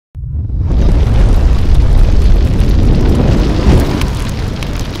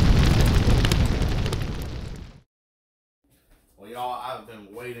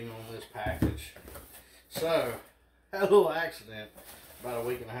So, had a little accident about a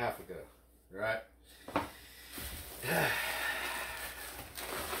week and a half ago, right?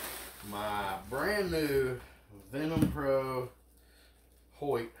 My brand new Venom Pro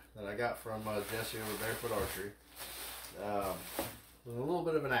Hoyt that I got from Jesse over Barefoot Archery was a little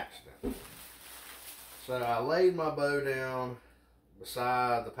bit of an accident. So I laid my bow down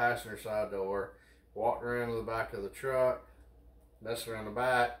beside the passenger side door, walked around to the back of the truck, messed around the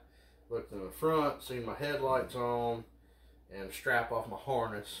back, looked in the front, seen my headlights on, and the strap off my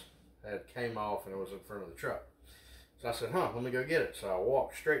harness came off and it was in front of the truck. So I said, let me go get it. So I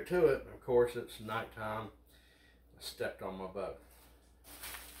walked straight to it. Of course, it's nighttime. I stepped on my bow.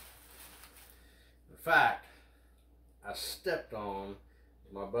 In fact, I stepped on,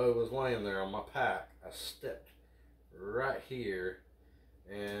 my bow was laying there on my pack. I stepped right here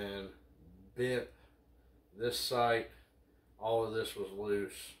and bent this sight. All of this was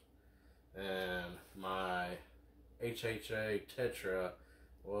loose. And my HHA Tetra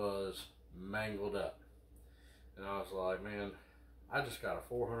was mangled up. And I was like, man, I just got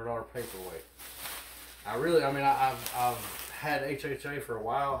a $400 paperweight. I've had HHA for a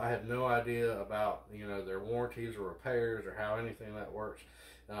while. I had no idea about, their warranties or repairs or how anything of that works.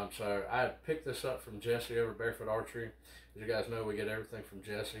 So I had picked this up from Jesse over Barefoot Archery. As you guys know, we get everything from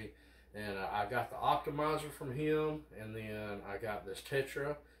Jesse. And I got the optimizer from him, and then I got this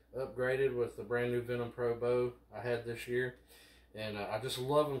Tetra upgraded with the brand new Venom Pro bow I had this year. And I just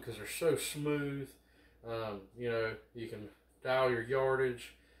love them because they're so smooth. You can dial your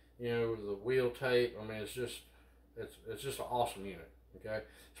yardage, with the wheel tape. I mean, it's just an awesome unit, okay?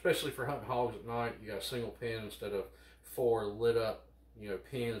 Especially for hunting hogs at night. You got a single pin instead of 4 lit up,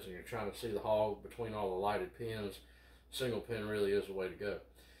 pins, and you're trying to see the hog between all the lighted pins. Single pin really is the way to go.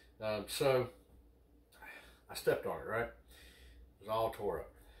 So I stepped on it, right? It was all tore up.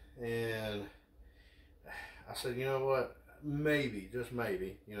 And I said, you know what? Maybe, just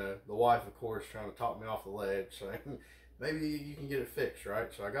maybe, the wife, of course, trying to talk me off the ledge, saying, maybe you can get it fixed,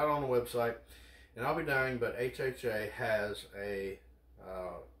 right? So I got on the website, and I'll be dying, but HHA has a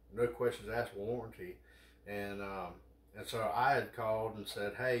no questions asked warranty. And so I had called and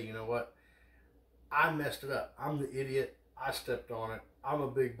said, hey, you know what? I messed it up. I'm the idiot. I stepped on it. I'm a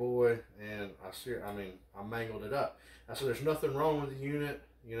big boy, and I mangled it up. I said, there's nothing wrong with the unit.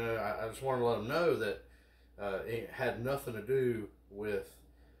 I just wanted to let them know that it had nothing to do with,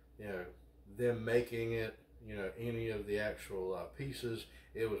 them making it, any of the actual pieces.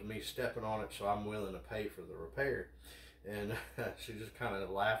 It was me stepping on it, so I'm willing to pay for the repair. And she just kind of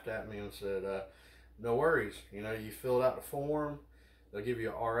laughed at me and said, no worries. You fill out the form, they'll give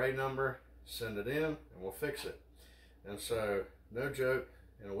you a RA number, send it in, and we'll fix it. And so, no joke,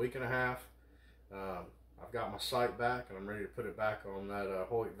 in a week and a half, I've got my sight back, and I'm ready to put it back on that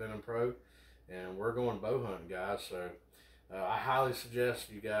Hoyt Venom Pro. And we're going bow hunting, guys. So I highly suggest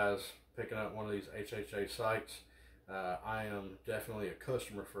you guys picking up one of these HHA sights. I am definitely a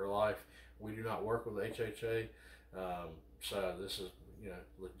customer for life. We do not work with HHA, so this is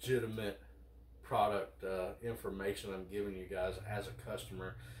legitimate product information I'm giving you guys as a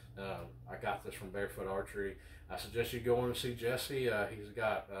customer. I got this from Barefoot Archery. I suggest you go in and see Jesse. He's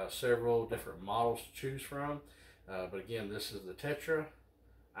got several different models to choose from. But again, this is the Tetra.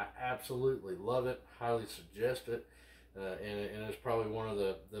 I absolutely love it, highly suggest it, and it's probably one of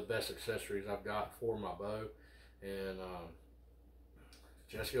the best accessories I've got for my bow. And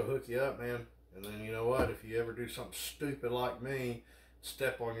Jesse will hook you up, man. And then you know what, if you ever do something stupid like me,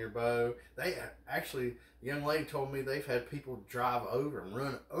 step on your bow. They actually, the young lady told me they've had people drive over and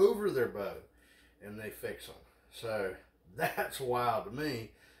run over their bow, and they fix them. So that's wild to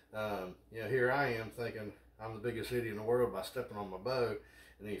me. Here I am thinking I'm the biggest idiot in the world by stepping on my bow.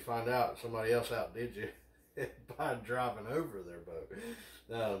 And then you find out somebody else outdid you by driving over their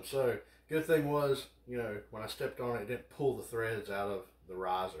bow. So good thing was, when I stepped on it, it didn't pull the threads out of the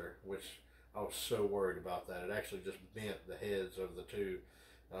riser, which I was so worried about that. It actually just bent the heads of the 2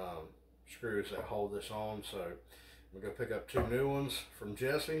 screws that hold this on. So I'm going to go pick up 2 new ones from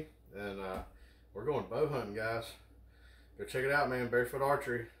Jesse, and we're going bow hunting, guys. Go check it out, man. Barefoot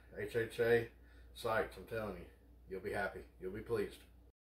Archery, HHA sights. I'm telling you, you'll be happy. You'll be pleased.